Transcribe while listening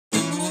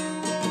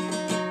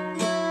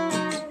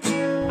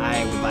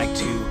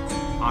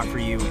offer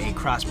you a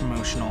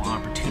cross-promotional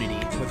opportunity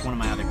with one of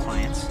my other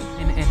clients.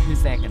 And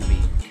who's that gonna be?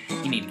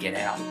 You need to get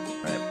out.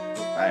 Right.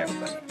 Bye,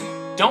 everybody.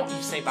 Don't you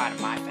say bye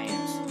to my fans.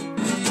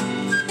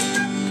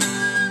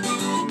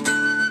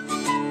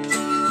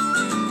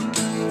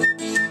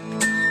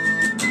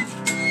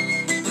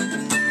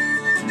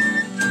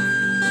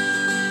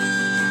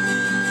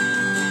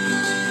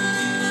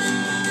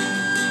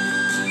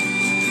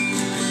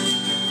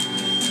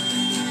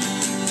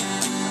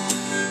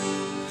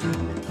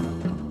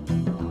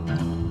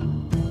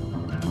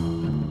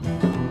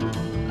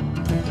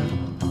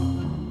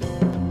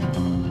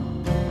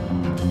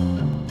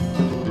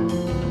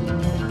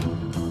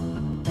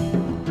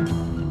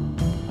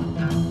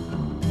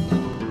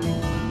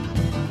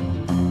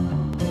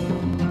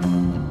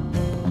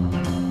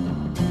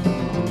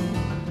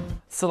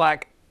 So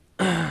like,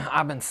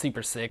 I've been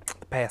super sick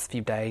the past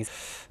few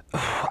days.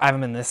 I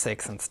haven't been this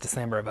sick since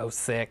December of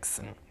 '06,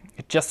 and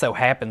it just so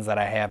happens that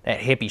I have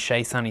that hippie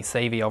Shea Sunny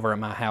Savvy over at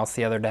my house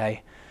the other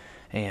day,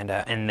 and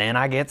then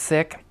I get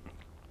sick.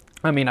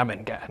 I mean, I've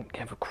been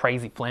have a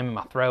crazy phlegm in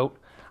my throat.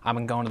 I've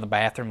been going to the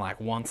bathroom like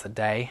once a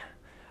day,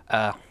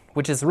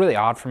 which is really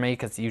odd for me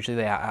because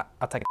usually I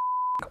take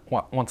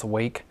a once a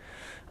week.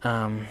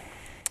 I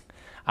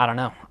don't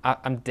know.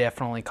 I'm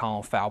definitely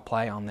calling foul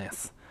play on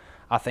this.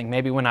 I think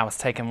maybe when I was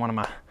taking one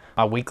of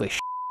my weekly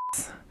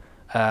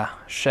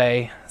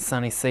Shea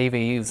Sunny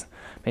Savvy, he was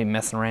maybe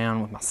messing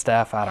around with my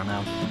stuff, I don't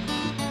know.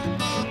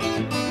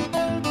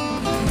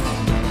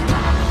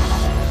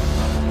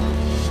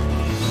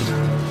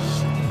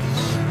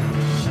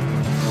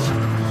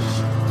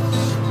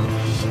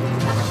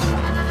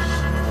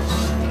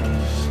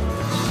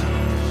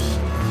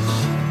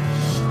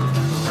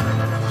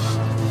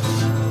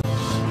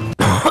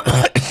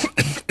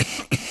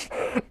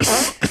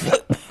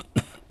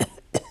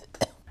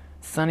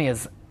 Sunny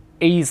is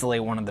easily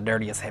one of the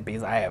dirtiest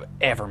hippies I have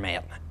ever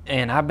met,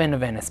 and I've been to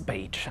Venice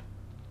Beach,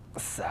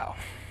 so.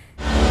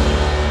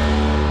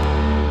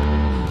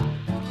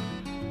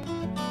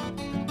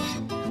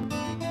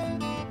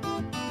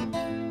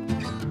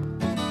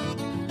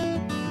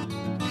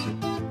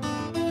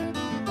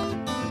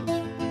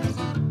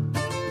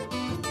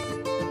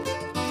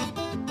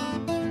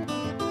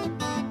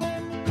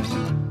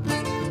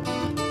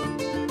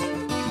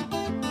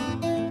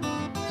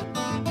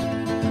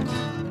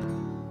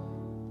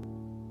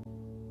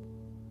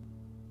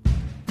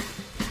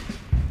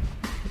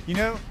 You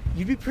know,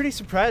 you'd be pretty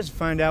surprised to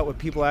find out what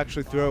people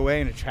actually throw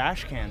away into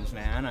trash cans,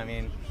 man. I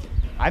mean,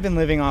 I've been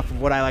living off of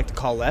what I like to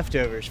call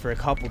leftovers for a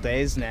couple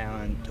days now,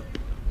 and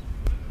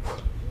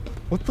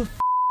what the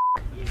f***?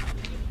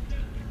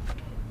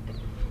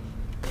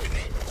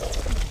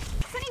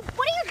 Sunny,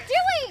 what are you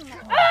doing?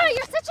 Oh,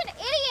 you're such an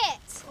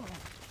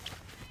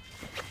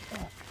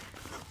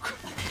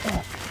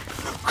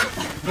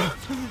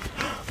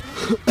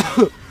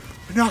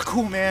idiot! Not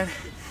cool, man.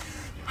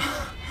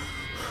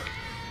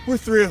 We're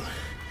through.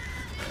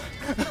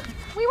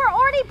 We were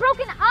already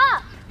broken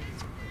up.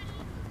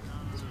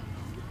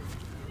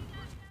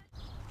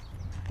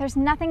 There's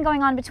nothing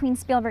going on between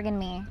Spielberg and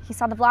me. He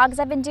saw the vlogs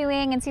I've been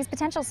doing and sees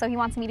potential, so he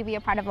wants me to be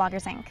a part of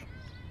Vloggers Inc.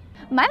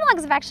 My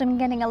vlogs have actually been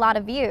getting a lot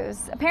of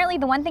views. Apparently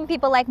the one thing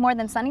people like more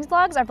than Sunny's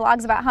vlogs are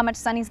vlogs about how much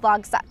Sunny's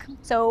vlogs suck.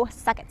 So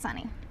suck it,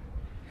 Sunny.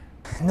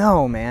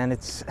 No, man,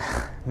 it's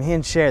me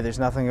and Cher. There's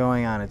nothing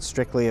going on. It's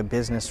strictly a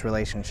business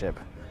relationship.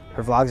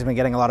 Her vlogs have been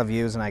getting a lot of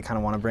views, and I kind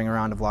of want to bring her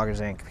on to Vloggers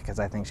Inc. because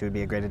I think she would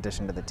be a great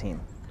addition to the team.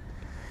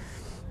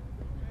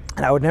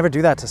 And I would never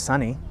do that to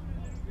Sunny.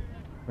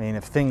 I mean,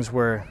 if things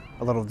were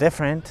a little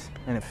different,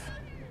 and if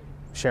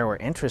Cher were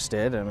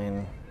interested, I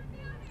mean,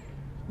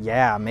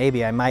 yeah,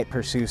 maybe I might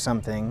pursue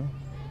something.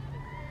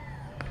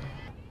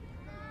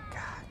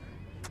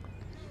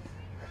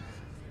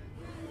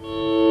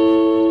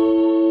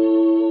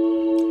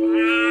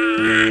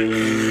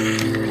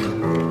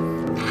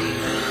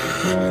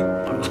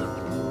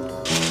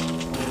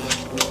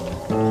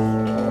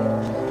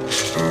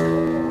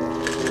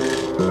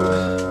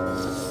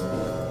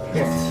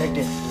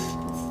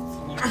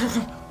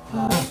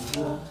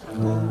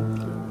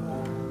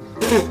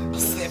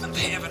 Seventh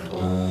Heaven.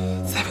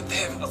 Seventh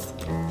Heaven was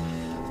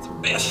the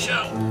best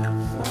show.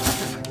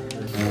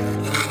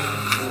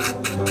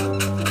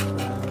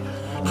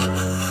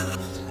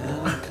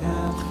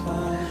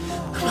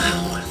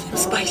 One of them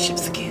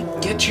spaceships again.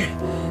 Get your...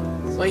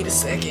 Wait a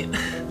second.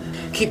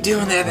 Keep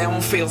doing that. That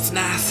one feels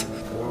nice.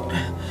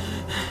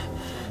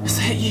 Is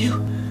that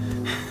you?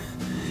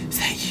 Is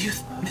that you,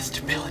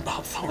 Mr. Billy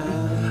Bob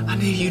Thornton? I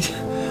knew you'd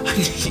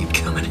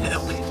come and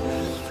help me.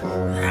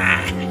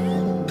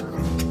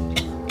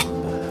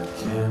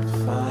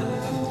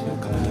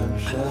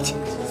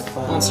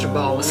 Monster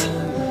Ball was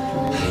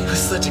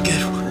such a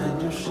good one.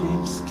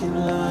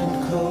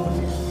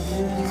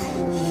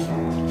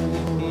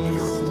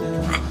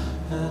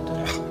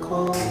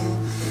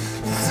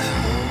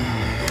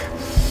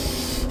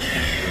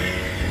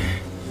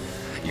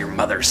 Your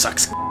mother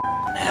sucks in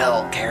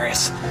hell,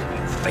 Karis,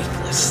 you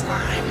faithless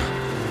slime.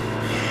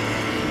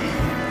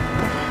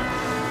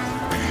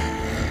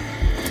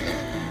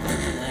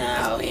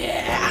 Oh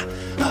yeah.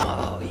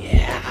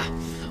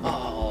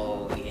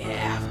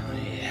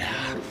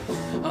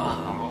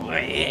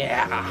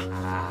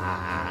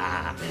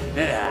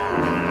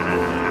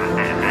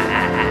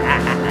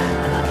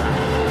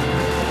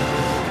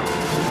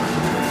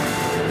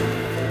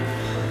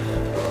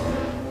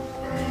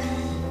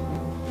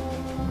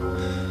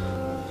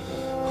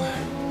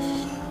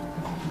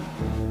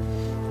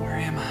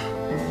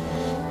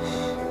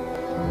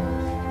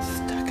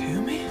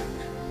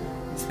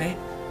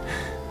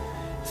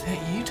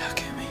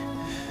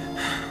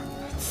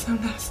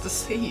 to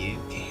see you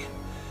again.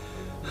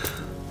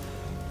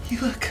 You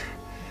look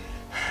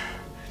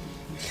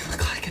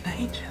like an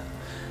angel.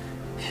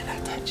 And I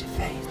touch your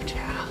face,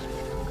 child.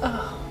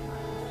 Oh,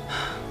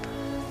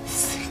 your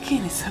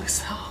skin is so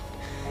soft.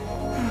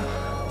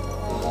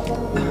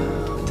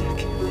 Oh, tuck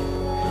it in.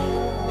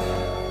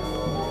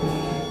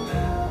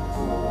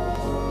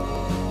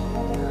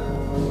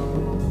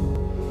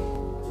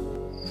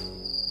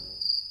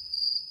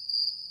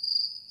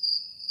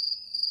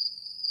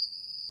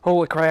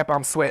 Holy crap,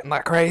 I'm sweating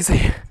like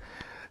crazy.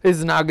 This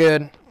is not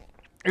good.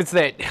 It's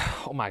that,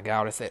 oh my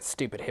God, it's that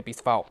stupid hippie's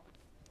fault.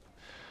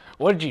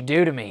 What did you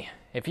do to me?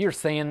 If you're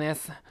seeing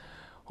this,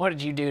 what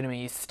did you do to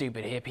me, you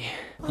stupid hippie?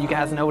 You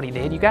guys know what he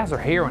did? You guys were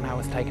here when I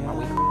was taking my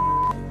weed.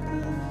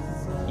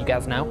 You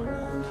guys know?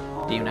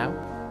 Do you know?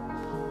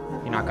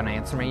 You're not gonna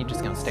answer me? You're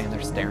just gonna stand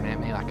there staring at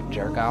me like a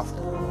jerk off?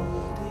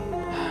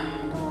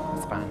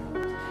 That's fine.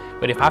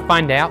 But if I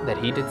find out that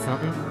he did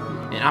something,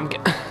 and I'm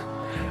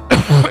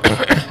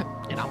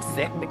and I'm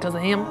sick because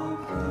of him,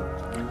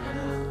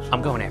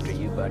 I'm going after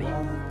you, buddy.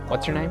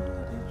 What's your name?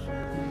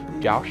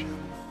 Josh?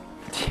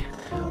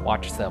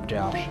 Watch yourself,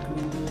 Josh.